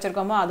Hadoopல எங்கே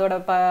வச்சுருக்கோமோ அதோட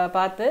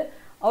பார்த்து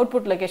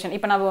அவுட்புட் லொக்கேஷன்.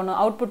 இப்போ நம்ம ஒன்று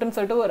அவுட்புட்னு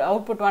சொல்லிட்டு ஒரு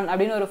அவுட்புட் 1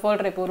 அப்படின்னு ஒரு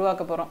ஃபோல்டர் இப்போ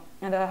உருவாக்க போகிறோம்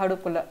அந்த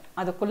Hadoopக்குள்ளே.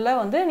 அதுக்குள்ளே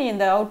வந்து நீ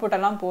இந்த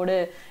அவுட்புட்டெல்லாம் போடு.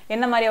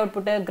 என்ன மாதிரி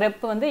அவுட்புட்டு?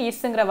 கிரெப் வந்து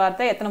இஸ்ங்கிற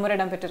வார்த்தை எத்தனை முறை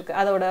இடம் பெற்றிருக்கு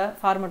அதோட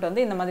ஃபார்மெட்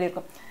வந்து இந்த மாதிரி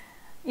இருக்கும்.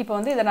 இப்போ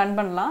வந்து இதை ரன்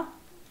பண்ணலாம்.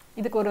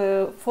 இதுக்கு ஒரு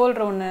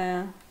ஃபோல்டர் ஒன்று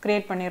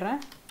க்ரியேட்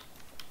பண்ணிடுறேன்.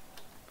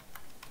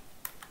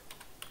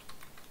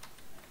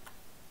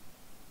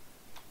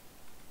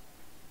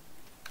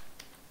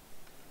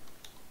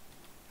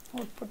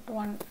 அவுட்புட்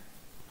 1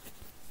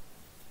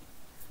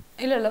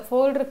 இல்லை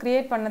ஃபோல்டர்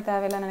க்ரியேட் பண்ண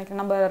தேவையில்லைன்னு நினைக்கிறேன்.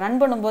 நம்ம ரன்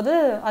பண்ணும்போது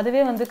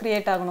அதுவே வந்து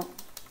க்ரியேட் ஆகணும்.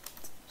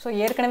 ஸோ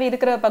ஏற்கனவே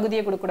இருக்கிற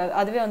பகுதியை கொடுக்கக்கூடாது.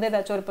 அதுவே வந்து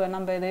ஏதாச்சும் ஒரு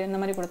நம்ம இது இந்த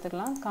மாதிரி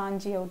கொடுத்துக்கலாம்.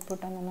 காஞ்சி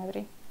அவுட்புட் அந்த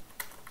மாதிரி.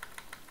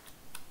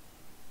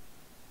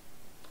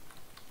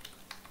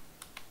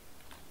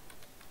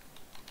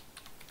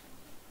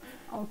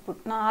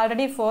 அவுட்புட் நான்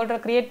ஆல்ரெடி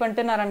ஃபோல்டர் க்ரியேட்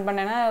பண்ணிட்டு நான் ரன்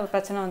பண்ணேன்னா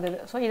பிரச்சனை வந்தது.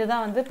 ஸோ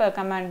இதுதான் வந்து இப்போ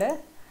கமாண்டு.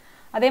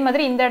 அதே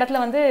மாதிரி இந்த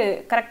இடத்துல வந்து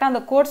கரெக்டாக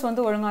அந்த கோட்ஸ்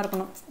வந்து ஒழுங்காக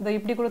இருக்கணும். இதை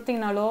இப்படி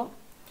கொடுத்தீங்கனாலோ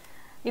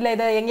இல்லை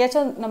இதை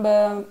எங்கேயாச்சும் நம்ம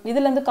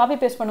இதுலேருந்து காப்பி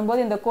பேஸ்ட்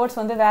பண்ணும்போது இந்த கோட்ஸ்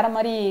வந்து வேறு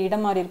மாதிரி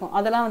இடம் மாறி இருக்கும்.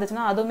 அதெல்லாம்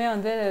வந்துச்சுன்னா அதுவுமே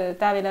வந்து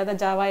தேவையில்லாத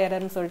ஜாவா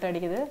எரர்னு சொல்லிட்டு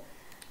அடிக்குது.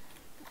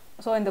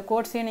 ஸோ இந்த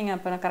கோட்ஸையும் நீங்கள்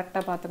இப்போ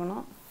கரெக்டாக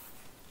பார்த்துக்கணும்.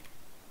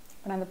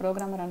 இப்போ நான் அந்த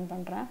ப்ரோக்ராமை ரன்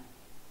பண்ணுறேன்.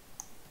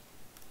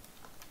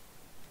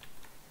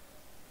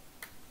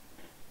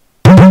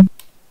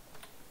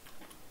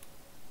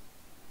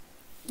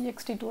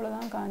 ext2ல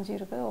தான் காஞ்சி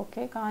இருக்குது.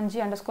 ஓகே, காஞ்சி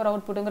அண்டர்ஸ்கோர்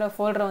அவுட்புட்டுங்கிற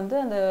ஃபோல்டரை வந்து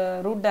அந்த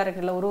ரூட்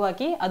டைரக்டரியில்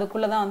உருவாக்கி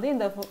அதுக்குள்ளே தான் வந்து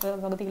இந்த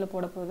பகுதிகளை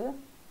போட போகுது.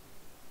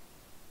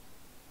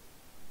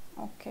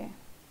 ஓகே,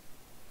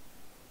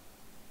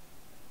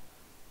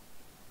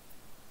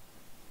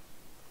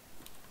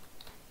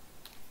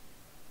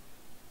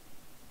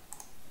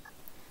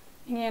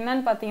 இங்கே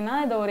என்னன்னு பார்த்தீங்கன்னா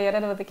இது ஒரு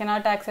எரர் வருது.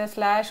 cannot access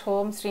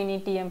 /home srini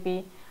tmp.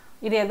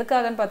 இது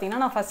எதுக்காகன்னு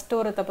பார்த்தீங்கன்னா நான் ஃபஸ்ட்டு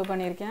ஒரு தப்பு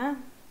பண்ணியிருக்கேன்.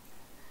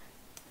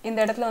 இந்த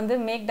இடத்துல வந்து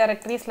மேக்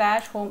டைரக்டரி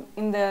 /home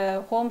இந்த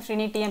ஹோம்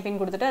ஸ்ரீனி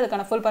டிஎம்பின்னு கொடுத்துட்டு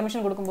அதுக்கான ஃபுல்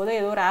பர்மிஷன் கொடுக்கும்போது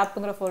ஏதோ ஒரு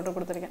ஆப்புங்கிற ஃபோல்டர்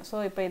கொடுத்துருக்கேன். ஸோ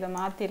இப்போ இதை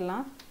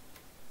மாற்றிடலாம்.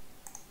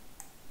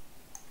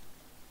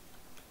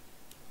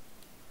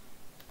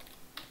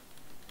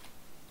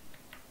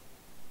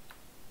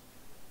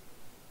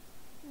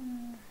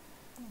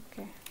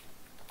 ஓகே,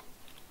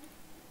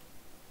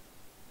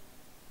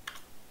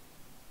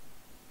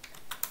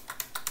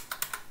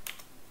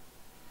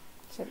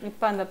 சரி,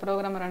 இப்போ அந்த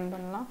ப்ரோக்ராமை ரன்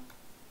பண்ணலாம்.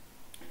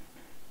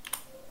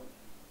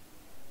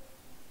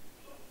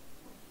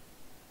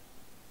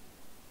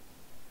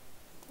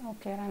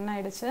 ஓகே, ரன்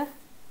ஆகிடுச்சு.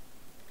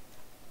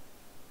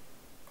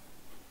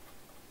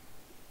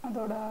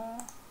 அதோட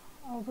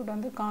அவுட்புட்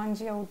வந்து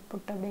காஞ்சி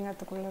அவுட்புட்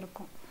அப்படிங்கிறதுக்குள்ளே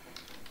இருக்கும்.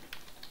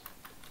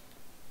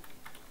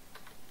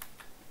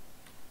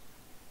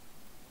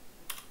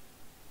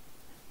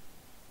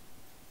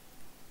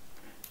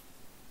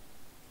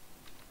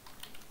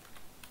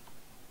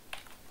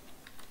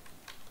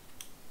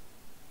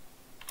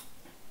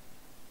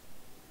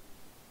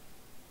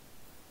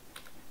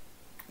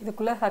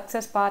 இதுக்குள்ளே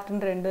சக்ஸஸ்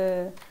பார்ட்டுன்னு 2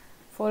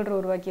 ஃபோல்டர்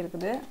உருவாக்கி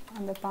இருக்குது.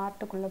 அந்த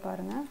பார்ட்டுக்குள்ளே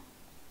பாருங்கள்.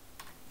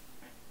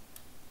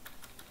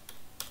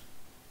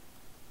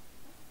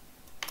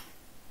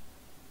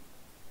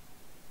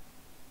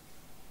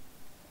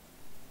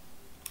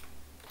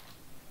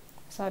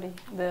 சாரி,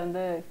 இது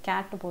வந்து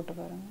கேட்டு போட்டு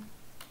பாருங்கள்.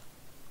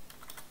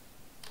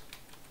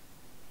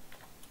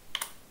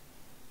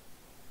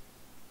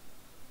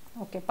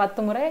 ஓகே,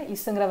 10 முறை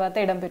இஸ்ங்கிற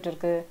வார்த்தை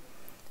இடம்பெற்றிருக்கு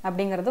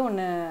அப்படிங்கிறது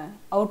ஒன்று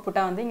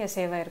அவுட்புட்டாக வந்து இங்கே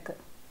சேவ் ஆகிருக்கு.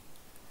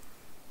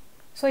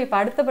 ஸோ இப்போ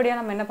அடுத்தபடியாக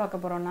நம்ம என்ன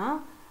பார்க்க போகிறோம்னா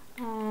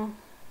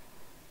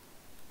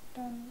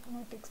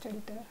டெக்ஸ்ட்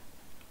எடிட்டர்.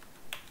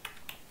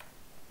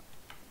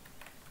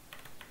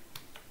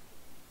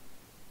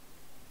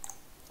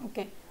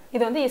 ஓகே,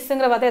 இது வந்து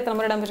இஸ்ங்கிற வார்த்தை எத்தனை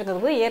முறை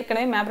இடம்பெற்றிருக்கிறது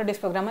ஏற்கனவே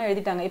MapReduce ப்ரோக்ராமாக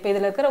எழுதிட்டாங்க. இப்போ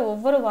இதில் இருக்கிற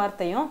ஒவ்வொரு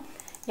வார்த்தையும்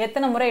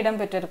எத்தனை முறை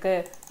இடம்பெற்றிருக்கு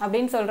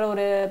அப்படின்னு சொல்கிற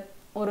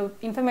ஒரு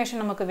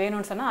இன்ஃபர்மேஷன் நமக்கு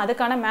வேணும்னு சொன்னால்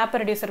அதுக்கான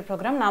MapReducer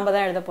ப்ரோக்ராம் நாம்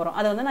தான் எழுத போகிறோம்.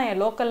 அதை வந்து நான்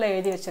என் லோக்கலில்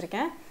எழுதி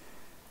வச்சுருக்கேன்.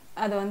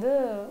 அது வந்து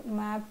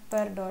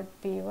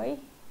mapper.py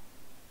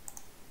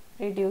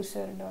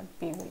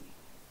reducer.py.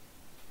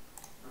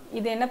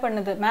 இது என்ன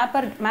பண்ணுது?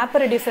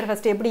 MapReducer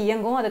ஃபஸ்ட்டு எப்படி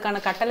இயங்கும்,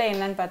 அதுக்கான கட்டளை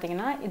என்னன்னு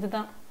பார்த்தீங்கன்னா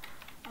இதுதான்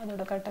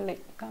அதோட கட்டளை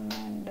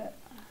கமாண்டு.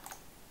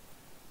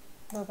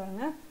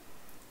 பாருங்கள்,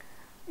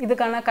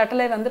 இதுக்கான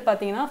கட்டளை வந்து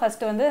பார்த்தீங்கன்னா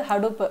ஃபஸ்ட்டு வந்து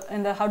ஹடூப்,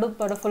 இந்த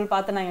ஹடூப்போட ஃபுல்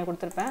பார்த்து நான் இங்கே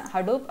கொடுத்துருப்பேன்.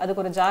 ஹடூப்,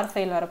 அதுக்கு ஒரு ஜார்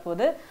ஃபைல்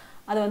வரப்போகுது.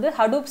 அது வந்து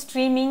ஹடூப்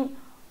ஸ்ட்ரீமிங்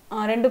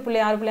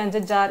 2.6.5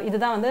 ஜார்.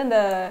 இதுதான் வந்து இந்த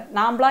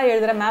நாம்ளாக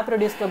எழுதுகிற மேப்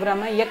ரெடியூஸ்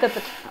ப்ரோக்ராமை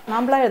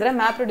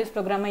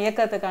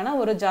இயக்கிறதுக்கான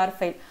ஒரு ஜார்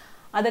ஃபைல்.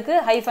 அதுக்கு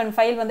ஹைஃபன்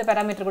ஃபைல் வந்து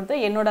பேராமீட்டர் கொடுத்து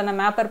என்னோட நான்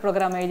மேப்பர்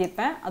ப்ரோக்ராம்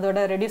எழுதியிருப்பேன், அதோட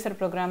ரெடியூசர்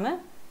ப்ரோக்ராமு.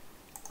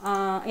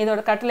 இதோட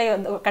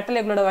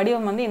கட்டளைகளோட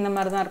வடிவம் வந்து இந்த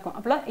மாதிரி தான் இருக்கும்.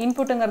 அப்போலாம்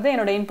இன்புட்டுங்கிறது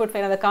என்னோட இன்புட்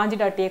ஃபைல், அந்த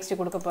kanji.txt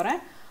கொடுக்க போகிறேன்.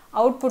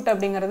 அவுட்புட்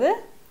அப்படிங்கிறது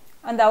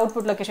அந்த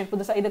அவுட்புட் லொக்கேஷன்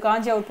புதுசாக, இது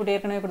காஞ்சி அவுட்புட்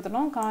ஏற்கனவே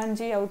கொடுத்துட்டோம்,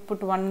 காஞ்சி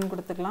அவுட்புட் 1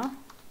 கொடுத்துக்கலாம்.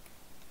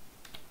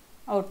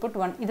 அவுட்புட்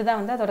 1 இதுதான்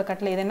வந்து அதோட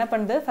கட்டளை. இது என்ன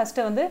பண்ணுது,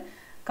 ஃபஸ்ட்டு வந்து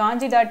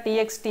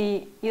kanji.txt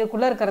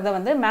இதுக்குள்ளே இருக்கிறத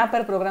வந்து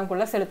மேப்பர்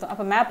ப்ரோக்ராம்குள்ளே செலுத்தும்.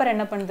 அப்போ மேப்பர்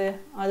என்ன பண்ணுது,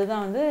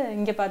 அதுதான் வந்து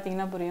இங்கே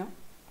பார்த்தீங்கன்னா புரியும்.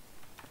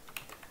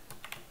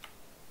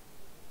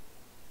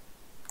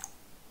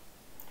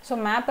 ஸோ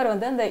மேப்பர்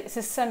வந்து அந்த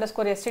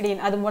sys_std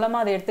அது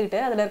மூலமாக அதை எடுத்துக்கிட்டு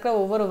அதில் இருக்கிற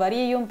ஒவ்வொரு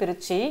வரியையும்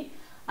பிரித்து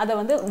அதை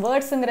வந்து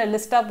வேர்ட்ஸுங்கிற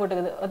லிஸ்ட்டாக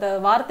போட்டுக்குது. அந்த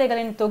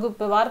வார்த்தைகளின்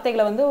தொகுப்பு,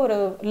 வார்த்தைகளை வந்து ஒரு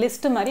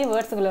லிஸ்ட்டு மாதிரி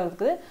வேர்ட்ஸுகளை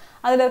இருக்குது.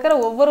 அதில் இருக்கிற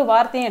ஒவ்வொரு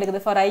வார்த்தையும்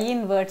எடுக்குது. For I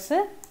in words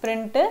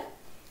print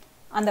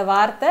அந்த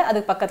வார்த்தை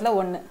அதுக்கு பக்கத்தில்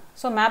 1.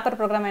 ஸோ மேப்பர்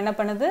ப்ரோக்ராம் என்ன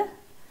பண்ணுது,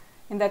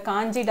 இந்த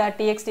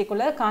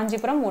kanji.txtக்குள்ளே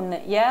காஞ்சிபுரம்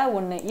 1,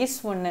 1, இஸ்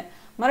 1,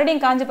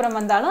 மறுபடியும் காஞ்சிபுரம்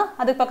வந்தாலும்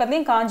அதுக்கு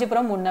பக்கத்துலேயும்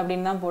காஞ்சிபுரம் 1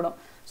 அப்படின்னு தான் போடும்.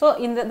 ஸோ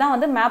இந்த தான்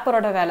வந்து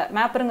மேப்பரோட வேலை.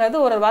 மேப்பருங்கிறது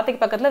ஒரு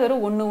வார்த்தைக்கு பக்கத்தில்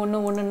வெறும் 1 1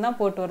 1 தான்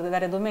போட்டு வருது,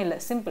 வேறு எதுவுமே இல்லை,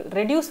 சிம்பிள்.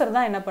 ரெடியூசர்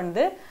தான் என்ன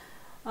பண்ணுது,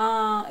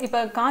 இப்போ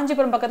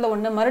காஞ்சிபுரம் பக்கத்தில்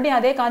 1, மறுபடியும்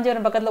அதே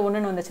காஞ்சிபுரம் பக்கத்தில்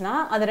 1 வந்துச்சுன்னா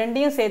அது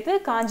ரெண்டையும் சேர்த்து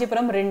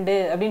காஞ்சிபுரம் 2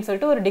 அப்படின்னு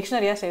சொல்லிட்டு ஒரு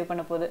டிக்ஷனரியாக சேவ்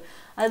பண்ண போகுது.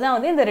 அதுதான்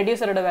வந்து இந்த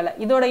ரெடியூசரோட வேலை.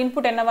 இதோட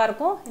இன்புட் என்னவா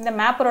இருக்கும், இந்த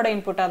மேப்பரோட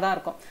இன்புட்டாக தான்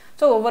இருக்கும்.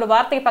 ஸோ ஒவ்வொரு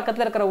வார்த்தைக்கு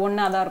பக்கத்தில் இருக்கிற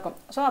 1 தான் இருக்கும்.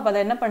 ஸோ அப்போ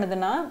அதை என்ன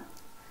பண்ணுதுன்னா,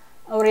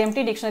 ஒரு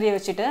எம்டி டிக்ஷனரியை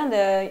வச்சுட்டு அந்த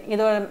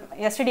இதோட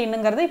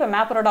std-ங்கிறது இப்போ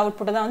மேப்பரோட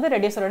அவுட்புட்டு தான் வந்து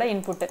ரெடியூசரோட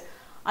இன்புட்டு.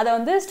 அதை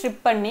வந்து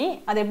ஸ்ட்ரிப் பண்ணி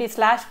அது எப்படி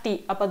 /t,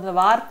 அப்போ அந்த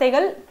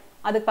வார்த்தைகள்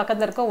அதுக்கு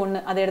பக்கத்தில் இருக்க 1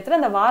 அதை எடுத்துகிட்டு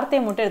அந்த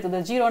வார்த்தையை மட்டும்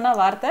எடுத்துக்குது. 0னா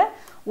வார்த்தை,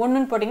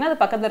 1ன்னு போட்டிங்கன்னா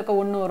அது பக்கத்தில் இருக்க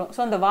 1 வரும். ஸோ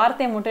அந்த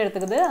வார்த்தையை மட்டும்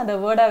எடுத்துக்குது, அந்த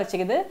வேர்டாக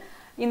வச்சுக்குது.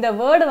 இந்த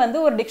வேர்டு வந்து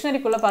ஒரு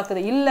டிக்ஷனரிக்குள்ளே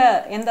பார்க்குது, இல்லை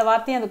எந்த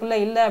வார்த்தையும் அதுக்குள்ளே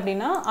இல்லை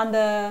அப்படின்னா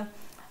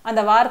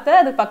அந்த வார்த்தை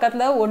அது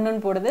பக்கத்தில்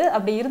 1ன்னு போடுது.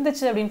 அப்படி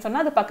இருந்துச்சு அப்படின்னு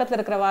சொன்னால் அது பக்கத்தில்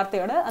இருக்கிற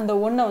வார்த்தையோட அந்த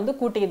 1 வந்து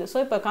கூட்டிக்குது. ஸோ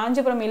இப்போ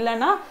காஞ்சிபுரம்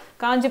இல்லைன்னா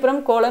காஞ்சிபுரம்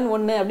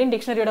 :1 அப்படின்னு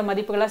டிக்ஷனரியோட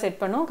மதிப்புகளாக செட்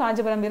பண்ணும்.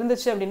 காஞ்சிபுரம்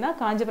இருந்துச்சு அப்படின்னா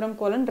காஞ்சிபுரம்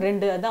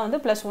 :2 அதான் வந்து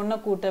 +1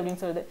 கூட்டு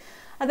அப்படின்னு சொல்லுது.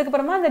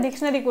 அதுக்கப்புறமா அந்த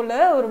டிக்ஷனரிக்குள்ளே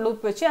ஒரு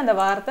லூப் வச்சு அந்த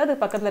வார்த்தை அது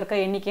பக்கத்தில் இருக்க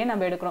எண்ணிக்கையை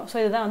நம்ம எடுக்கிறோம். ஸோ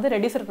இதுதான் வந்து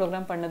ரெடியூசர்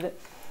ப்ரோக்ராம் பண்ணுது.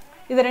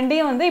 இது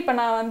ரெண்டையும் வந்து இப்போ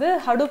நான் வந்து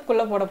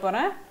ஹடூப்குள்ளே போட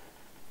போகிறேன்.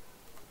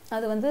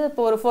 அது வந்து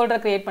இப்போ ஒரு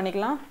ஃபோல்டர் க்ரியேட்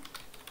பண்ணிக்கலாம்.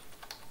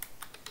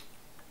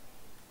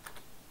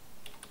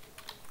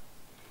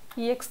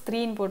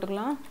 ex3ன்னு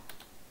போட்டுக்கலாம்.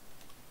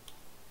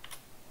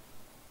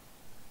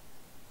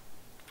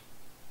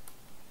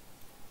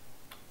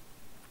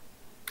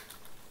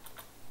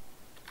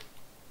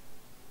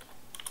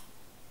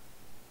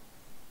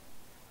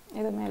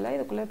 இது மேலே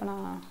இதுக்குள்ளே இப்போ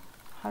நான்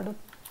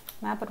ஹடூப்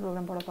மேப்பர்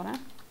ப்ரோக்ராம் போட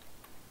போகிறேன்.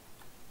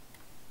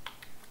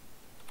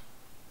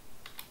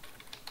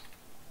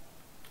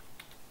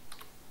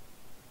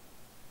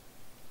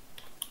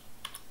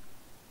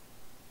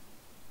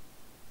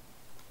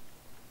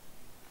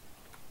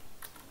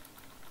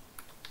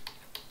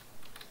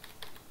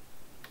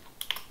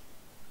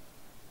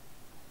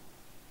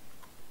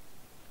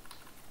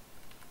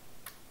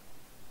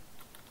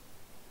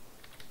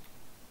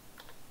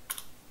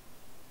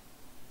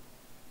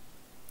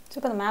 ஸோ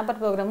இப்போ இந்த மேப்பர்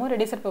ப்ரோக்ராமும்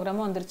ரெடியூசர்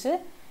ப்ரோக்ராமும் வந்துருச்சு.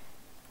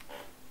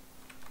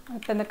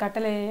 இப்போ இந்த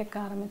கட்டளை இயக்க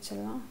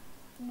ஆரம்பிச்சிடலாம்.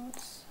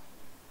 Notes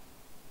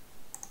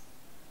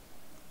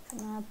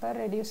mapper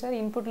reducer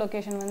input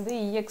location வந்து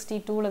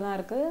ext2ல தான்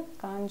இருக்குது,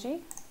 காஞ்சி.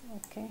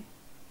 ஓகே,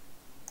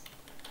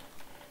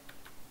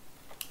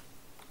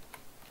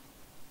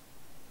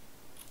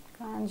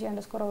 காஞ்சி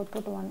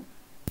 _output 1.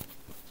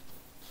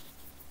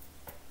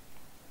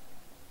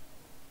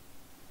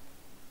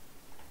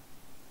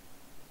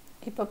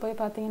 இப்போ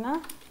போய் பார்த்தீங்கன்னா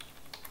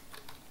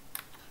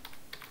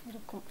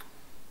இருக்கும்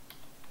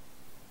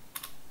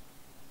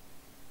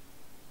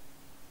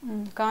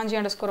காஞ்சி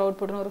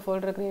 _outputன்னு ஒரு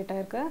ஃபோல்டர் கிரியேட்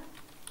ஆயிருக்கு.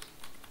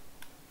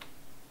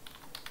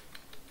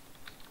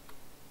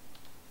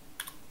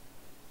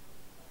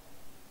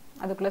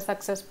 அதுக்குள்ளே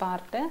சக்ஸஸ்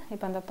பார்ட்டு.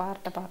 இப்போ அந்த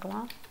பார்ட்டை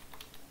பார்க்கலாம்.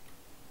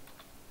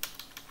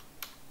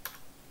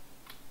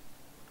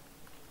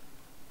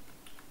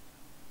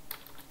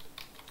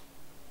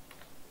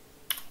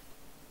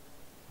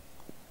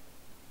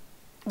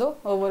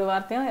 ஒவ்வொரு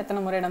வார்த்தையும் எத்தனை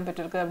முறை இடம்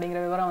பெற்றிருக்கு அப்படிங்கிற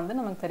விவரம் வந்து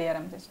நமக்கு தெரிய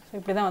ஆரம்பிச்சிச்சு. ஸோ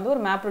இப்படி தான் வந்து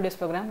ஒரு மேப் ரெடியூஸ்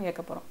ப்ரோக்ராம்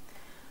இயக்க போகிறோம்.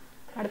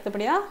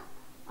 அடுத்தபடியாக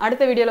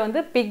அடுத்த வீடியோவில்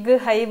வந்து பிக்கு,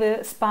 ஹைவு,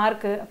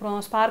 ஸ்பார்க்கு, அப்புறம்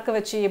ஸ்பார்க்கை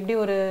வச்சு எப்படி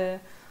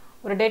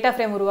ஒரு டேட்டா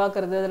ஃப்ரேம்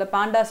உருவாக்குறது, அதில்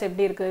பாண்டாஸ்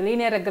எப்படி இருக்குது,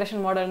 லீனியர்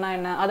ரெக்ரெஷன் மாடல்னால்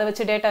என்ன, அதை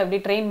வச்சு டேட்டா எப்படி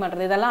ட்ரெயின்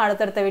பண்ணுறது, இதெல்லாம்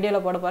அடுத்தடுத்த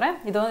வீடியோவில் போட போகிறேன்.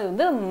 இது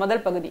வந்து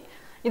முதல் பகுதி.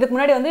 இதுக்கு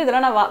முன்னாடி வந்து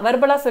இதெல்லாம் நான்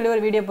வெர்பலாக சொல்லி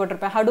ஒரு வீடியோ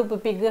போட்டிருப்பேன். ஹடூப்,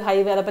 பிக்கு,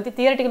 ஹைவு, அதை பற்றி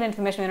தியரட்டிக்கல்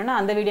இன்ஃபர்மேஷன் வேணும்னா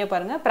அந்த வீடியோ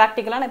பாருங்கள்.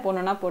 ப்ராக்டிக்கலாக நான் இப்போ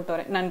ஒன்றுனா போட்டு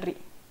வரேன். நன்றி.